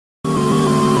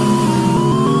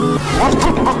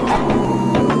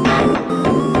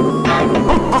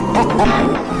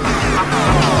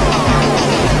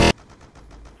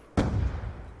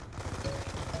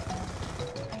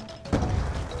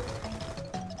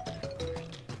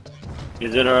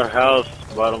He's in our house,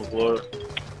 bottom floor.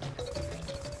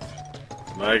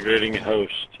 Migrating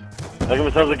host. How come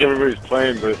it sounds like everybody's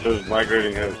playing, but it says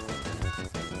migrating host?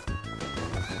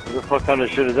 What the fuck kind of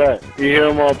shit is that? You hear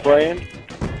them all playing?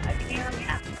 I can hear him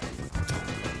now.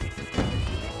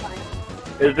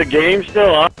 Is the game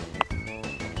still on?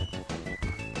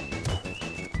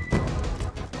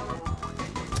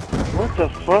 What the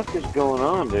fuck is going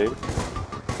on, dude?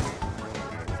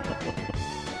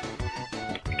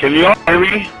 Can you all hear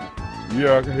me?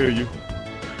 Yeah, I can hear you.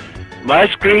 My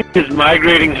screen is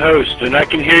migrating host, and I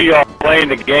can hear y'all playing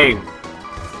the game.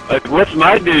 Like, what's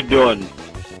my dude doing?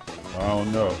 I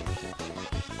don't know.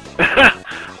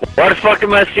 Why the fuck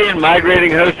am I seeing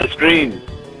migrating host the screen?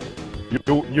 You're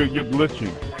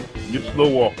glitching. You're slow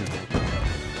walking.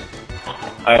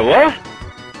 What?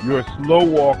 You're slow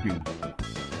walking.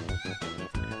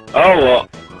 Oh, well.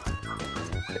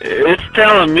 It's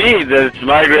telling me that it's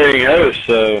migrating host,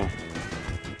 so...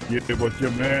 Yeah, but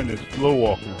your man is slow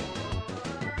walking.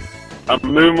 I'm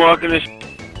moonwalking this.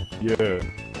 Yeah.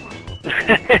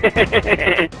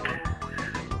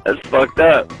 That's fucked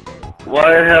up.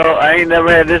 Why the hell? I ain't never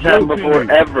had this happen before,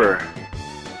 ever.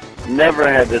 Never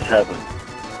had this happen.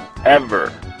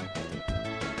 Ever.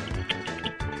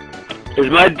 Is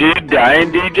my dude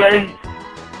dying, DJ?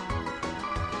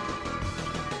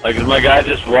 Like, is my guy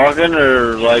just walking,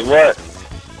 or like what?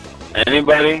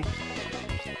 Anybody?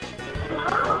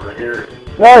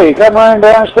 No, he come running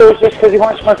downstairs just because he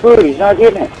wants my food. He's not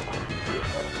getting it.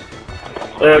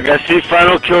 Look, I see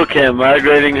final kill cam,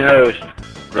 migrating host.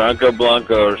 Bronco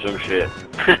Blanco or some shit.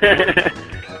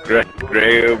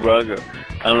 Grego Bronco.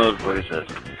 I don't know what he says.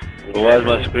 But why does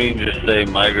my screen just say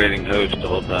migrating host the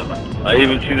whole time? I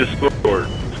even see the scoreboard.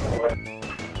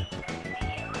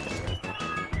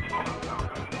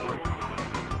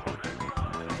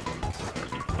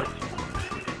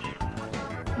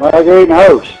 Migrating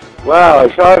host. Wow, I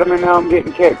shot him and now I'm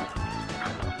getting kicked.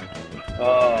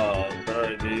 Oh,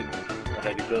 sorry, dude. I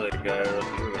had to kill that guy or else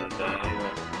you were gonna die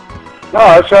anyway. No,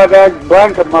 I shot that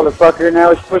Blanca motherfucker and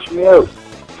now he's pushing me out.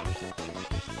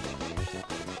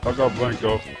 I got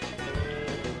Blanco.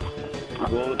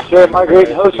 Sure,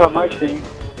 migrating host on my screen.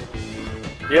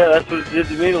 Yeah, that's what it did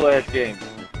to me the last game.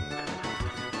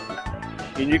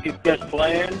 And you can catch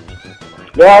playing?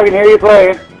 Yeah, I can hear you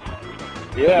playing.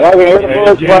 Yeah. I can hear the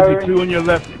bullets Jamesy, firing. 2 on your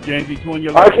left. Jamesy, 2 on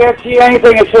your I left. can't see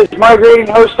anything. It says migrating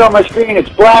host on my screen. It's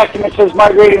black and it says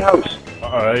migrating host.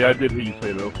 I did hear you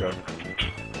say that, okay.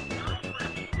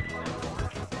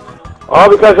 All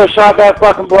because I shot that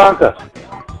fucking Blanca.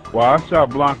 Well, I shot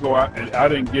Blanco and I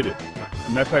didn't get it.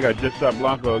 And that's like I just shot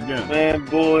Blanco again. Man,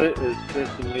 Bullet is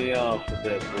pissing me off with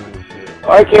that bullshit.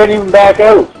 I can't even back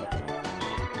out.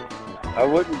 I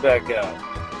wouldn't back out.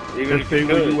 Even Just if stay you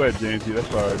where could. you at, Jamesy.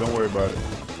 That's alright. Don't worry about it.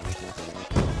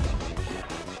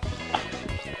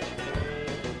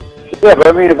 Yeah, but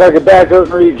I mean, if I could back out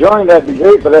and rejoin, that'd be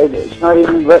great, but it's not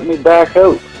even letting me back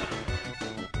out.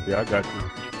 Yeah, I got you.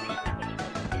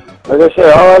 Like I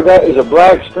said, all I got is a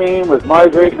black screen with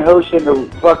migrating host and the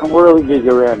fucking whirligig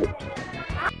around it.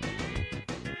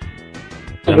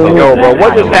 Yo, bro,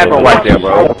 what just happened right there,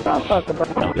 bro?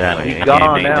 He's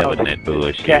gone now. With that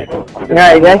bullshit.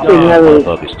 Right, that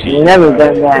shit never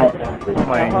done that.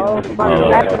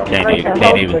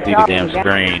 Can't even see the damn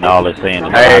screen. All it's saying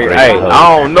is Hey,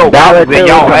 I don't know. I was in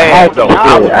your ass, though. I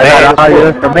got all your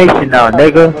information now,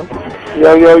 nigga.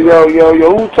 Yo,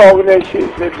 who talking that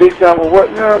shit? That big time of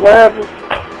what now? What happened?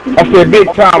 I said big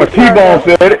time. T-Bone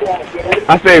said it.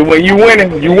 I said when you winning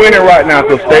right now,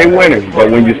 so stay winning. But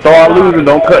when you start losing,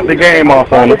 don't cut the game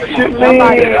off on us. Shit,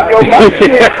 man. Yo,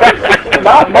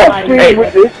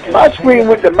 my screen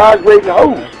with the migrating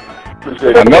host. I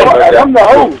know. I'm the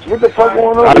host. What the fuck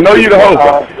going on? I know you the host.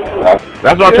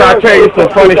 That's what I'm trying to tell you. Some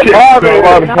funny shit. That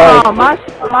might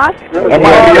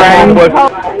be your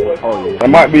homeboy. That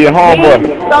might be your homeboy.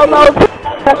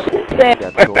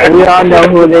 we all know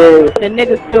who it is. The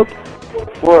nigga still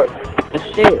What? the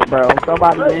shit, bro.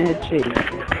 Somebody in his shit.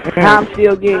 I'm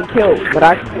still getting killed, but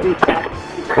I can see.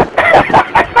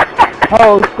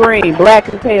 Whole screen,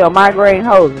 black as hell, migraine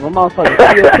hoses. My motherfucker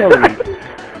still killing me.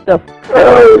 The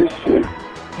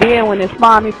then when it's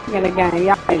mommy in the game,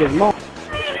 y'all niggas more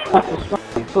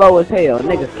slow as hell.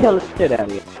 Niggas kill the shit out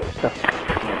of you.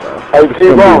 Hey,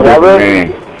 T-Bone, that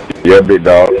ready? Yeah, big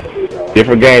dog.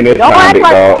 Different game this Don't time, act big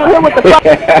like dog. you here with the fuck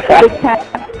this time.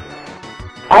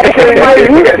 I can't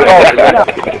hear you.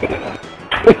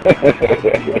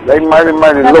 They mighty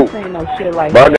Never low. seen no shit like But I that.